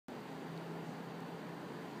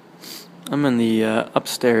I'm in the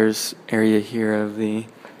upstairs area here of the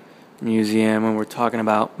museum when we're talking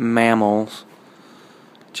about mammals,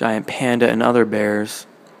 giant panda and other bears.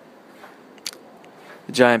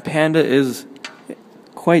 The giant panda is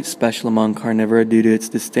quite special among carnivora due to its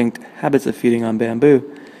distinct habits of feeding on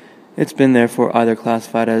bamboo. It's been therefore either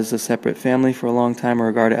classified as a separate family for a long time or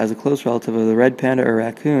regarded as a close relative of the red panda or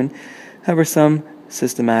raccoon. However, some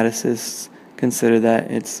systematicists consider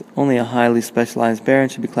that it's only a highly specialized bear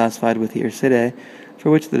and should be classified with the Ursidae,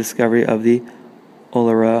 for which the discovery of the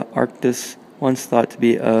Olera arctos, once thought to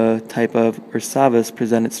be a type of Ursavus,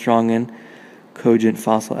 presented strong and cogent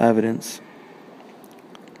fossil evidence.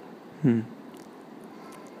 Is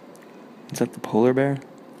that the polar bear?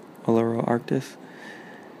 Olera arctos?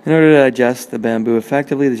 In order to digest the bamboo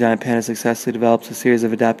effectively, the giant panda successfully develops a series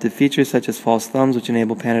of adaptive features such as false thumbs, which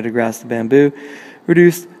enable panda to grasp the bamboo,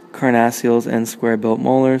 reduced carnassials, and square-built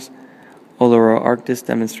molars. Olera arctos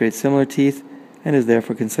demonstrates similar teeth and is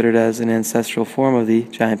therefore considered as an ancestral form of the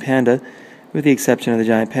giant panda. With the exception of the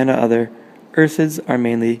giant panda, other ursids are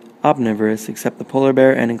mainly omnivorous, except the polar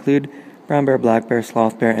bear, and include brown bear, black bear,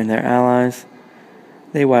 sloth bear, and their allies.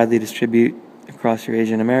 They widely distribute across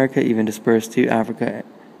Eurasia and America, even dispersed to Africa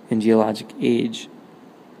in geologic age.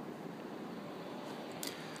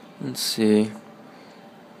 Let's see.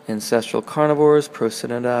 Ancestral carnivores,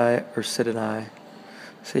 Procinidae, Ursidae.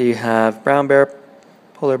 So you have brown bear,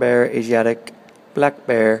 polar bear, Asiatic black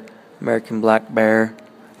bear, American black bear,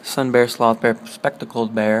 sun bear, sloth bear,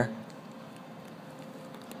 spectacled bear,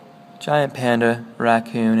 giant panda,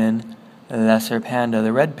 raccoon, and lesser panda.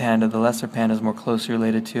 The red panda, the lesser panda, is more closely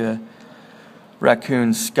related to a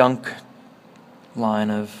raccoon skunk line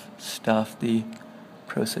of stuff, the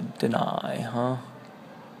Procinidae,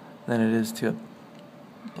 than it is to a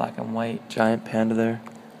black and white giant panda there.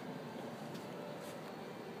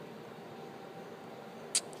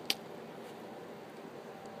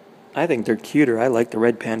 I think they're cuter. I like the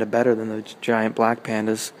red panda better than the giant black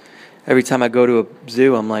pandas. Every time I go to a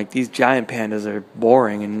zoo, I'm like, these giant pandas are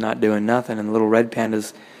boring and not doing nothing, and the little red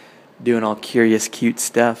pandas doing all curious, cute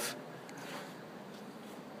stuff.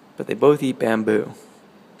 But they both eat bamboo.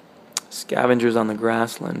 Scavengers on the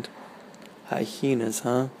grassland. Hyenas,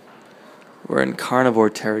 We're in carnivore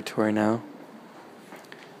territory now.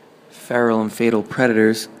 Feral and fatal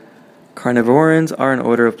predators. Carnivorans are an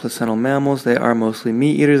order of placental mammals. They are mostly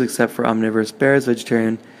meat eaters except for omnivorous bears,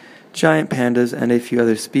 vegetarian giant pandas, and a few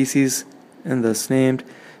other species, and thus named.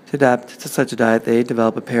 To adapt to such a diet, they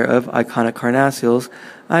develop a pair of iconic carnassials,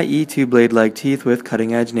 i.e. two blade-like teeth with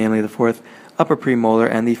cutting edge, namely the fourth upper premolar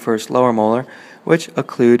and the first lower molar, which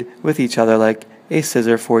occlude with each other like a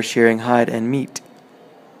scissor for shearing hide and meat.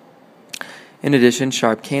 In addition,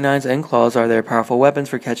 sharp canines and claws are their powerful weapons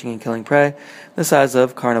for catching and killing prey. The size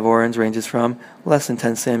of carnivorans ranges from less than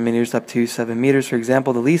 10 centimeters up to 7 meters, for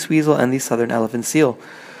example, the least weasel and the southern elephant seal.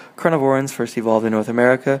 Carnivorans first evolved in North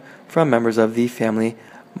America from members of the family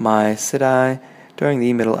Mysidae. During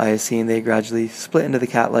the Middle Eocene, they gradually split into the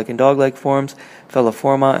cat-like and dog-like forms,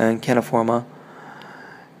 Feliforma and Caniforma.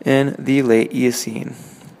 In the late Eocene,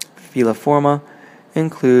 Feliforma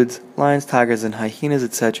includes lions, tigers, and hyenas,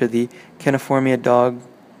 etc. The Caniformia, dog,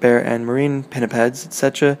 bear, and marine pinnipeds,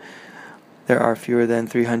 etc. There are fewer than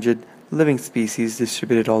 300 living species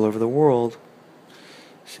distributed all over the world.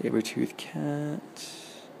 Saber-toothed cat.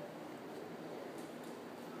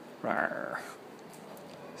 Rawr.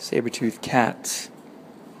 Saber-toothed cats.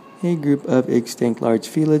 A group of extinct large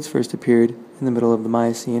felids first appeared in the middle of the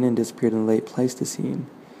Miocene and disappeared in the late Pleistocene.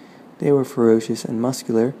 They were ferocious and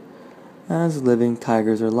muscular as living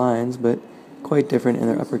tigers or lions, but quite different in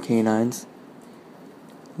their upper canines.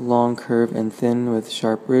 Long, curved, and thin with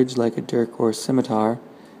sharp ridge like a dirk or scimitar,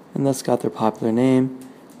 and thus got their popular name.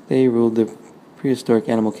 They ruled the prehistoric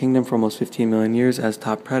animal kingdom for almost 15 million years as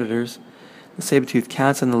top predators. The saber-toothed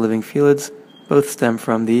cats and the living felids both stem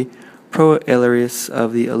from the Proailarius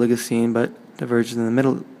of the Oligocene, but diverged in the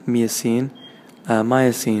Middle Miocene, and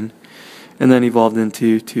then evolved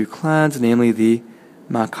into two clades, namely the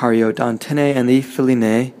Macariodontidae and the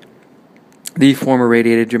Felinae. The former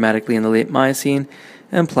radiated dramatically in the late Miocene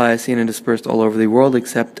and Pliocene and dispersed all over the world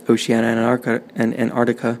except Oceania and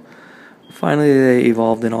Antarctica. Finally, they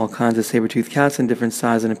evolved in all kinds of saber-toothed cats in different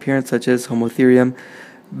size and appearance, such as Homotherium,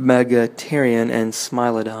 Megatherium, and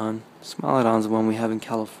Smilodon. Smilodon is the one we have in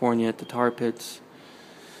California at the tar pits.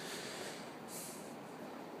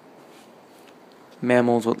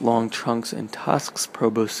 Mammals with long trunks and tusks,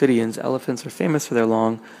 proboscideans. Elephants are famous for their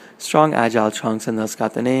long, strong, agile trunks and thus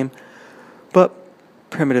got the name, but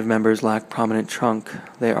primitive members lack prominent trunk.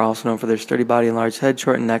 They are also known for their sturdy body and large head,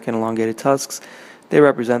 shortened neck, and elongated tusks. They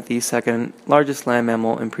represent the second largest land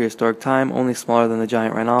mammal in prehistoric time, only smaller than the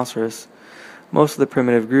giant rhinoceros. Most of the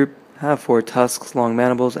primitive group have 4 tusks, long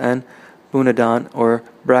mandibles, and bunodont or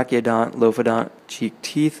brachiodont, lophodont cheek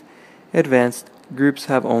teeth. Advanced groups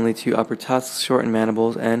have only 2 upper tusks, shortened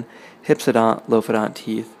mandibles, and hypsodont, lophodont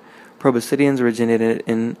teeth. Proboscideans originated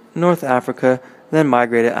in North Africa, then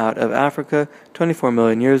migrated out of Africa 24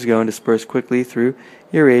 million years ago and dispersed quickly through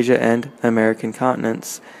Eurasia and American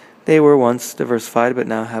continents. They were once diversified, but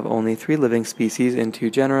now have only 3 living species in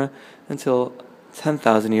 2 genera. Until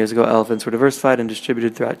 10,000 years ago, elephants were diversified and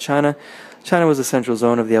distributed throughout China. China was the central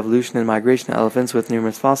zone of the evolution and migration of elephants, with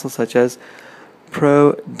numerous fossils such as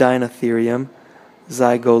Prodinotherium,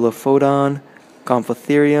 Zygolophodon,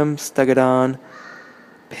 Gomphotherium, Stegodon,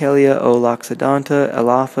 Paleozooloxodonta,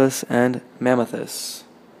 Elaphus, and Mammuthus.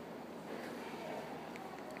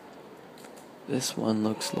 This one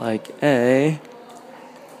looks like a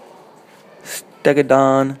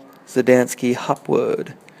Stegodon zadansky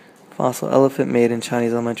hopwood. Fossil elephant made in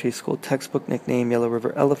Chinese elementary school textbook, nicknamed Yellow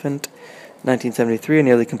River Elephant. 1973, a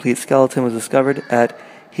nearly complete skeleton was discovered at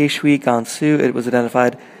Heishui, Gansu. It was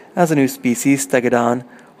identified as a new species, Stegodon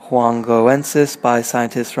huangoensis, by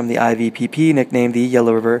scientists from the IVPP, nicknamed the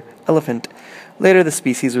Yellow River Elephant. Later, the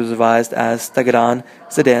species was revised as Stegodon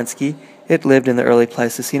zadansky. It lived in the early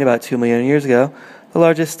Pleistocene about 2 million years ago, the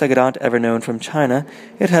largest stegodont ever known from China.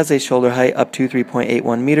 It has a shoulder height up to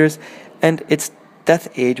 3.81 meters, and its death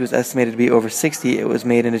age was estimated to be over 60. It was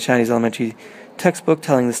made in a Chinese elementary textbook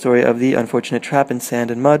telling the story of the unfortunate trap in sand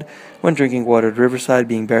and mud when drinking water at riverside,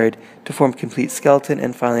 being buried to form complete skeleton,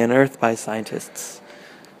 and finally unearthed by scientists.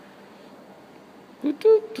 The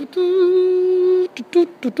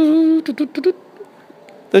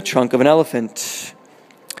trunk of an elephant.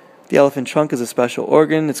 The elephant trunk is a special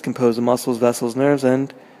organ. It's composed of muscles, vessels, nerves,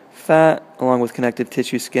 and fat, along with connective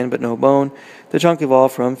tissue, skin, but no bone. The trunk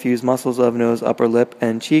evolved from fused muscles of nose, upper lip,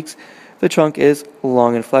 and cheeks. The trunk is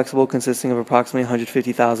long and flexible, consisting of approximately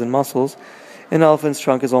 150,000 muscles. An elephant's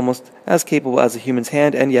trunk is almost as capable as a human's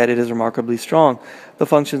hand, and yet it is remarkably strong. The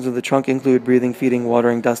functions of the trunk include breathing, feeding,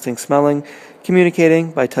 watering, dusting, smelling,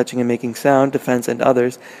 communicating by touching and making sound, defense, and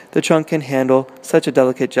others. The trunk can handle such a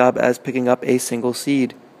delicate job as picking up a single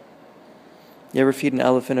seed. You ever feed an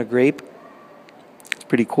elephant a grape? It's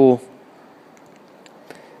pretty cool.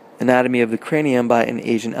 Anatomy of the cranium by an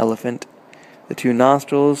Asian elephant. The 2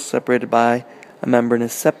 nostrils separated by a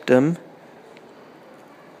membranous septum.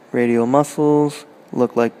 Radial muscles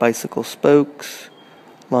look like bicycle spokes.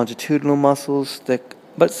 Longitudinal muscles, thick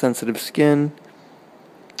but sensitive skin.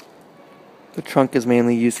 The trunk is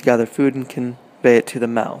mainly used to gather food and convey it to the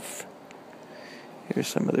mouth. Here's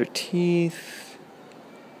some of their teeth.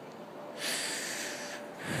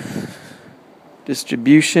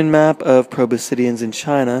 Distribution map of proboscideans in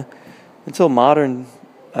China. Until modern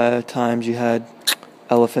times, you had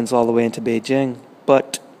elephants all the way into Beijing,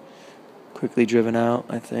 but quickly driven out,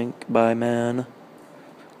 I think, by man.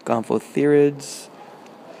 Gomphotherids,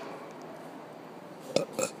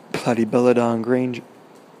 Platypelodon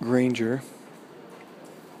granger.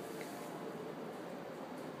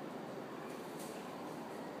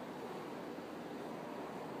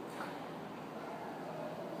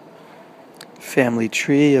 Family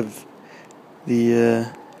tree of the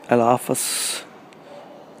Elaphus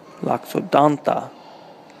loxodonta.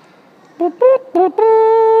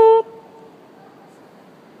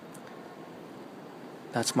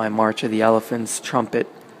 That's my March of the Elephants trumpet.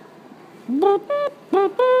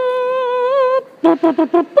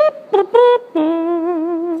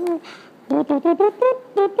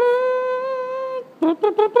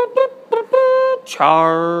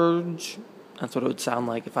 Charge! That's what it would sound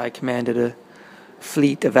like if I commanded a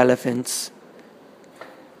fleet of elephants.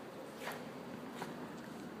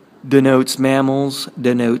 Denotes mammals,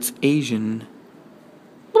 denotes Asian.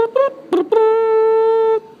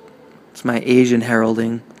 It's my Asian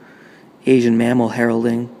heralding. Asian mammal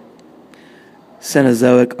heralding.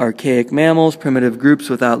 Cenozoic archaic mammals, primitive groups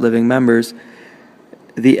without living members.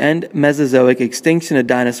 The end Mesozoic extinction of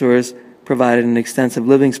dinosaurs provided an extensive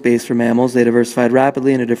living space for mammals. They diversified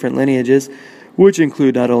rapidly into different lineages, which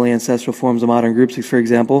include not only ancestral forms of modern groups, for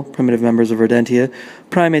example, primitive members of Rodentia,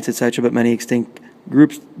 primates, etc., but many extinct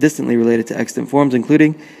groups distantly related to extant forms,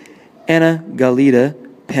 including Anagalida,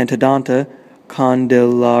 Pantodonta,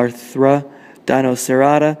 Condylarthra,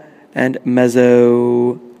 Dinocerata, and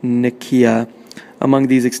Mesonychia. Among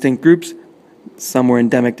these extinct groups, some were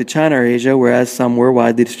endemic to China or Asia, whereas some were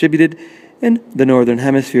widely distributed in the northern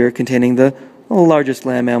hemisphere, containing the largest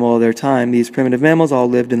land mammal of their time. These primitive mammals all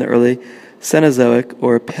lived in the early Cenozoic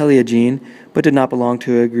or Paleogene, but did not belong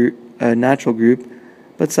to a natural group,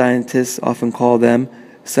 but scientists often call them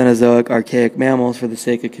Cenozoic archaic mammals for the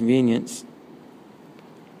sake of convenience.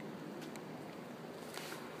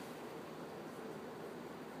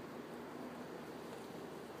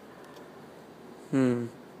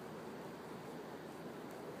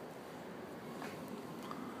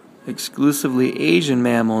 Exclusively Asian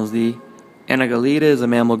mammals. The Anagalida is a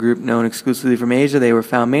mammal group known exclusively from Asia. They were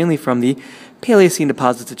found mainly from the Paleocene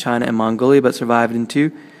deposits of China and Mongolia, but survived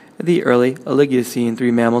into the early Oligocene.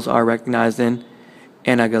 3 mammals are recognized in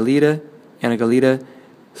Anagalida,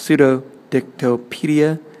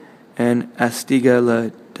 Pseudodictopedia, and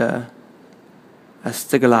Astigalata.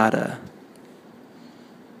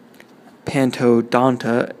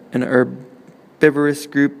 Pantodonta, an herbivorous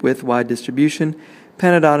group with wide distribution.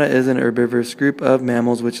 Panodonta is an herbivorous group of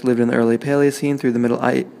mammals which lived in the early Paleocene through the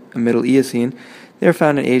Middle Eocene. They are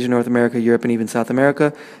found in Asia, North America, Europe, and even South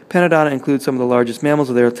America. Panodonta includes some of the largest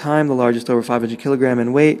mammals of their time, the largest over 500 kg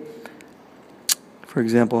in weight. For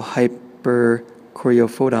example,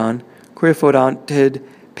 Hyperchoerophodon. Choerophodontid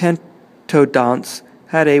pantodonts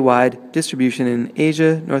had a wide distribution in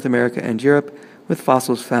Asia, North America, and Europe, with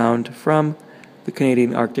fossils found from the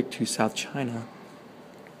Canadian Arctic to South China.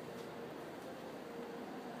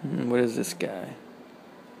 What is this guy?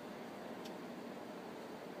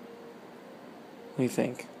 What do you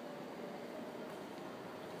think?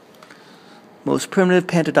 Most primitive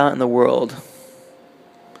pantodont in the world.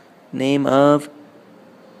 Name of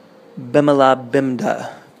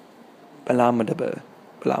Bemelabimda.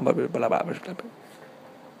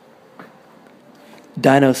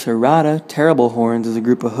 Dinocerata, terrible horns, is a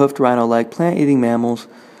group of hoofed rhino-like plant-eating mammals.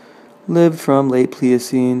 Lived from late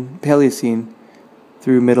Paleocene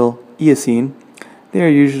through Middle Eocene. They are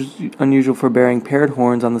usually unusual for bearing paired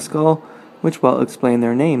horns on the skull, which well explain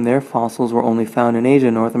their name. Their fossils were only found in Asia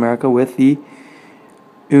and North America, with the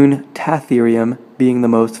Untatherium being the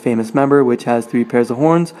most famous member, which has 3 pairs of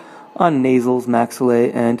horns on nasals,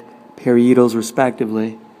 maxillae, and parietals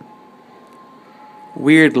respectively.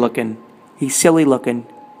 Weird looking. He's silly looking.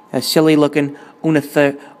 A silly looking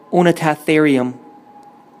Untatherium.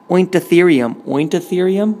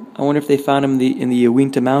 Ointotherium? I wonder if they found him in the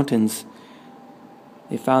Uinta Mountains.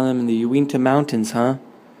 They found them in the Uinta Mountains, huh?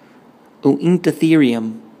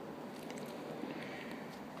 Ointotherium.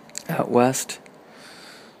 Out west.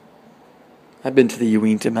 I've been to the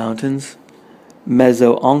Uinta Mountains.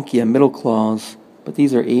 Mesoonkia middle claws. But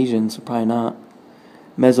these are Asian, so probably not.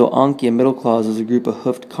 Mesoonkia middle claws is a group of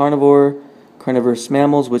hoofed carnivorous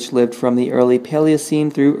mammals which lived from the early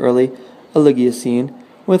Paleocene through early Oligocene,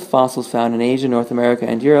 with fossils found in Asia, North America,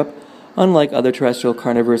 and Europe. Unlike other terrestrial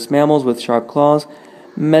carnivorous mammals with sharp claws,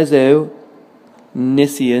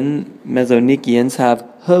 Mesonychians have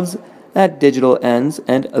hooves at digital ends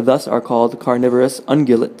and thus are called carnivorous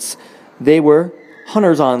ungulates. They were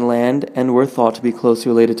hunters on land and were thought to be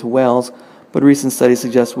closely related to whales, but recent studies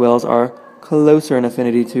suggest whales are closer in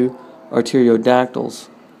affinity to artiodactyls.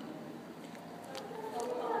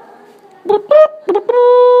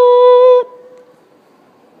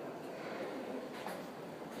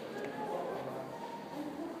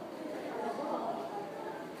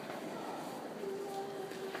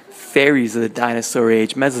 Fairies of the dinosaur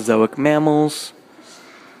age, Mesozoic mammals.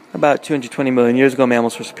 About 220 million years ago,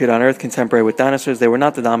 mammals first appeared on Earth, contemporary with dinosaurs. They were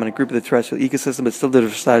not the dominant group of the terrestrial ecosystem, but still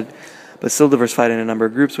diversified in a number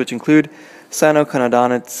of groups, which include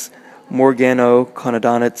Cynoconodonts,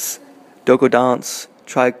 Morganoconodonts, Docodonts,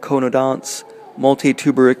 Triconodonts,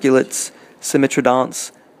 Multituberculates,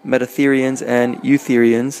 Symmetrodonts, Metatherians, and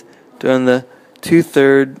Eutherians. During the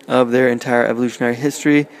 2/3 of their entire evolutionary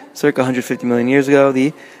history, circa 150 million years ago,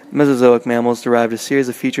 the Mesozoic mammals derived a series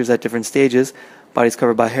of features at different stages: bodies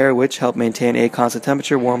covered by hair, which help maintain a constant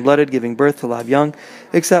temperature, warm-blooded, giving birth to live young,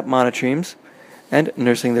 except monotremes, and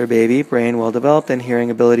nursing their baby, brain well-developed, and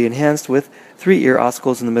hearing ability enhanced with 3 ear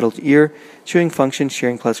ossicles in the middle ear, chewing function,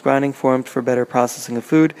 shearing plus grinding, formed for better processing of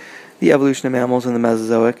food. The evolution of mammals in the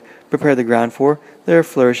Mesozoic prepared the ground for their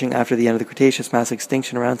flourishing after the end of the Cretaceous mass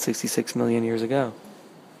extinction around 66 million years ago.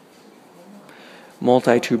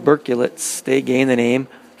 Multituberculates. They gained the name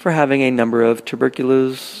for having a number of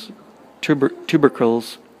tubercles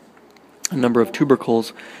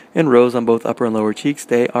in rows on both upper and lower cheeks.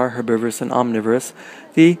 They are herbivorous and omnivorous.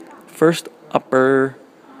 The first upper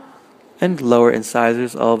and lower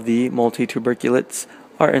incisors of the multituberculates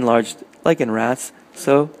are enlarged like in rats,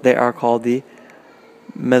 so they are called the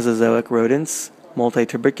Mesozoic rodents.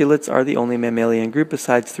 Multituberculates are the only mammalian group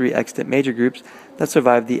besides 3 extant major groups that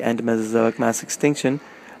survived the end Mesozoic mass extinction,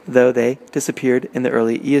 though they disappeared in the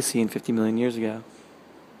early Eocene 50 million years ago.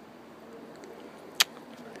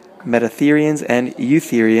 Metatherians and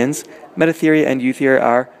Eutherians. Metatheria and Eutheria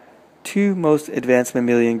are two most advanced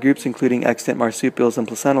mammalian groups, including extant marsupials and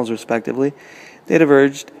placentals, respectively. They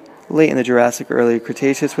diverged late in the Jurassic or early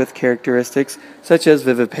Cretaceous with characteristics such as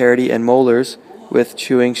viviparity and molars, with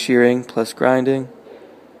chewing, shearing, plus grinding.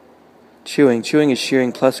 Chewing is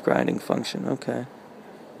shearing plus grinding function. Okay.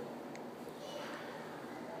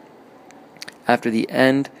 After the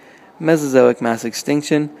end Mesozoic mass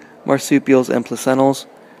extinction, marsupials and placentals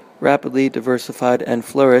rapidly diversified and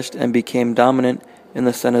flourished and became dominant in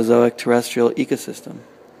the Cenozoic terrestrial ecosystem.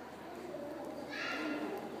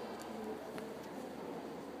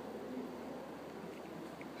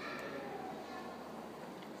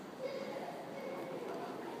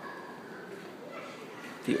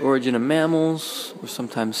 The origin of mammals was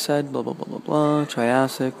sometimes said, blah, blah, blah, blah, blah,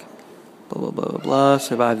 Triassic, blah, blah, blah, blah, blah,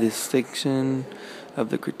 survived the extinction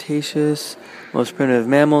of the Cretaceous. Most primitive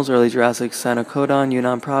mammals, early Jurassic Sanocodon,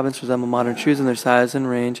 Yunnan province, resemble modern shrews in their size and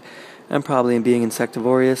range, and probably in being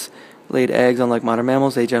insectivorous. Laid eggs. Unlike modern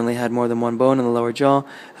mammals, they generally had more than one bone in the lower jaw.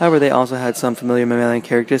 However, they also had some familiar mammalian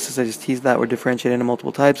characteristics, such as teeth that were differentiated into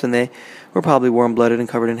multiple types, and they were probably warm-blooded and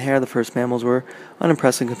covered in hair. The first mammals were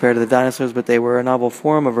unimpressive compared to the dinosaurs, but they were a novel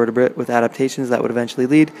form of vertebrate with adaptations that would eventually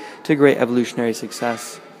lead to great evolutionary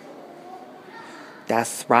success.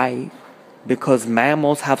 That's right, because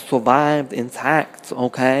mammals have survived intact,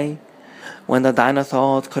 okay? When the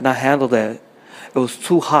dinosaurs could not handle it, it was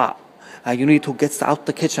too hot. You need to get out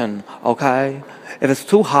the kitchen, okay? If it's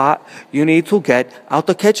too hot, you need to get out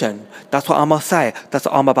the kitchen. That's what I'm going to say. That's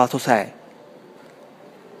what I'm about to say.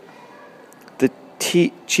 The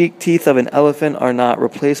cheek teeth of an elephant are not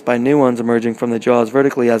replaced by new ones emerging from the jaws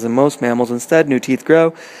vertically as in most mammals. Instead, new teeth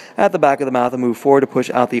grow at the back of the mouth and move forward to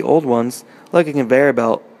push out the old ones like a conveyor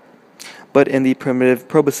belt. But in the primitive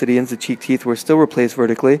proboscideans, the cheek teeth were still replaced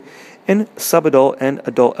vertically. In subadult and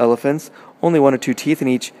adult elephants, only one or two teeth in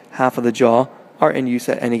each half of the jaw are in use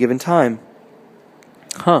at any given time.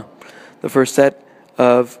 The first set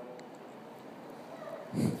of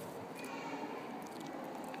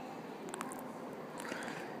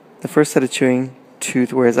chewing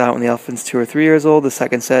tooth wears out when the elephant's 2 or 3 years old. The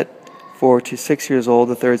second set 4 to 6 years old.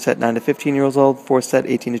 The third set 9 to 15 years old. Fourth set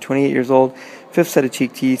 18 to 28 years old. Fifth set of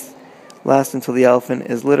cheek teeth last until the elephant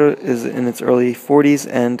is in its early 40s,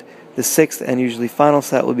 and the sixth and usually final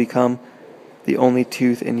set will become the only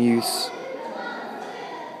tooth in use.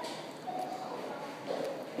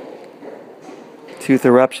 Tooth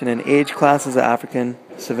eruption and age classes of African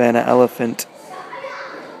savanna elephant.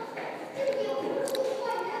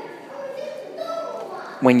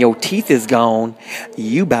 When your teeth is gone,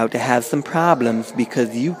 you about to have some problems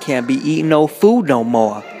because you can't be eating no food no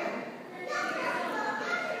more.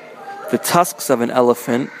 The tusks of an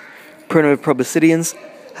elephant, primitive proboscideans,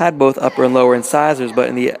 had both upper and lower incisors, but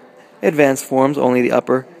in the advanced forms, only the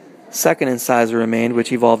upper second incisor remained,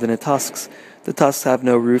 which evolved into tusks. The tusks have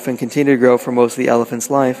no roof and continue to grow for most of the elephant's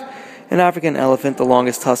life. An African elephant, the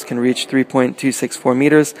longest tusk can reach 3.264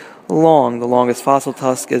 meters long. The longest fossil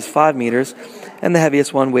tusk is 5 meters, and the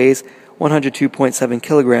heaviest one weighs 102.7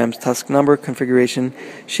 kilograms. Tusk number, configuration,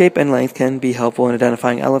 shape, and length can be helpful in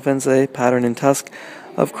identifying elephants. A pattern in tusk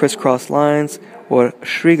of crisscross lines, or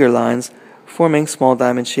Schrieger lines, forming small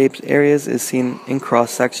diamond-shaped areas is seen in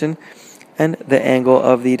cross-section, and the angle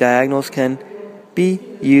of the diagonals can be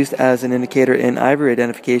used as an indicator in ivory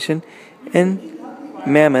identification. In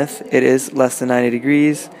mammoth, it is less than 90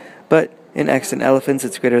 degrees, but in extant elephants,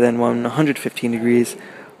 it's greater than 115 degrees.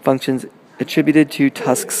 Functions attributed to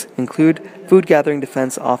tusks include food gathering,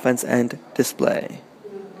 defense, offense, and display.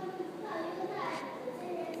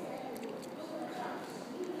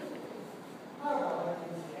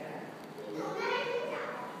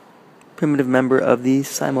 Primitive member of the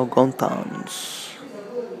Cymogontons.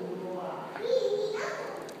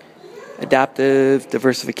 Adaptive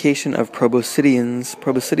diversification of proboscideans.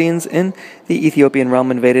 Proboscideans in the Ethiopian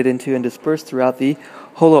realm invaded into and dispersed throughout the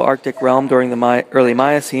Holo-Arctic realm during the early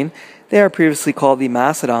Miocene. They are previously called the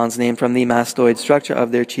mastodons, named from the mastoid structure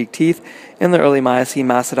of their cheek teeth. In the early Miocene,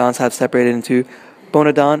 mastodons have separated into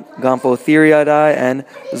Bonodont Gomphotheriidae and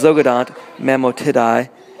Zogodont Mammotidae.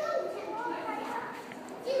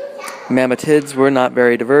 Mammotids were not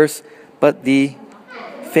very diverse, but the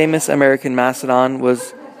famous American mastodon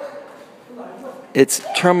was its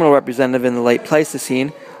terminal representative in the late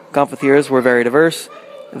Pleistocene. Gomphotheres were very diverse.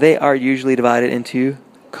 They are usually divided into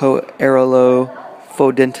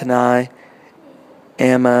Coerolophodintinae,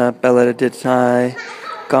 Amabelodintinae,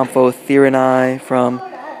 Gomphotherinae from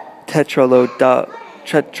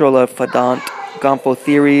Tetralophodont,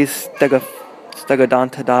 Gomphotheres,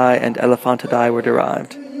 Stegodontidae, and Elephantidae were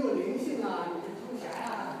derived.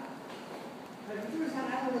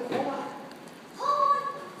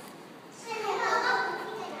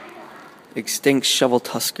 Extinct shovel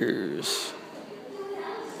tuskers.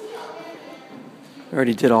 I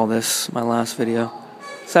already did all this, my last video.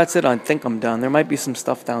 So that's it, I think I'm done. There might be some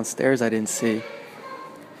stuff downstairs I didn't see.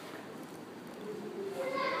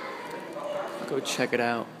 Go check it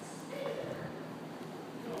out.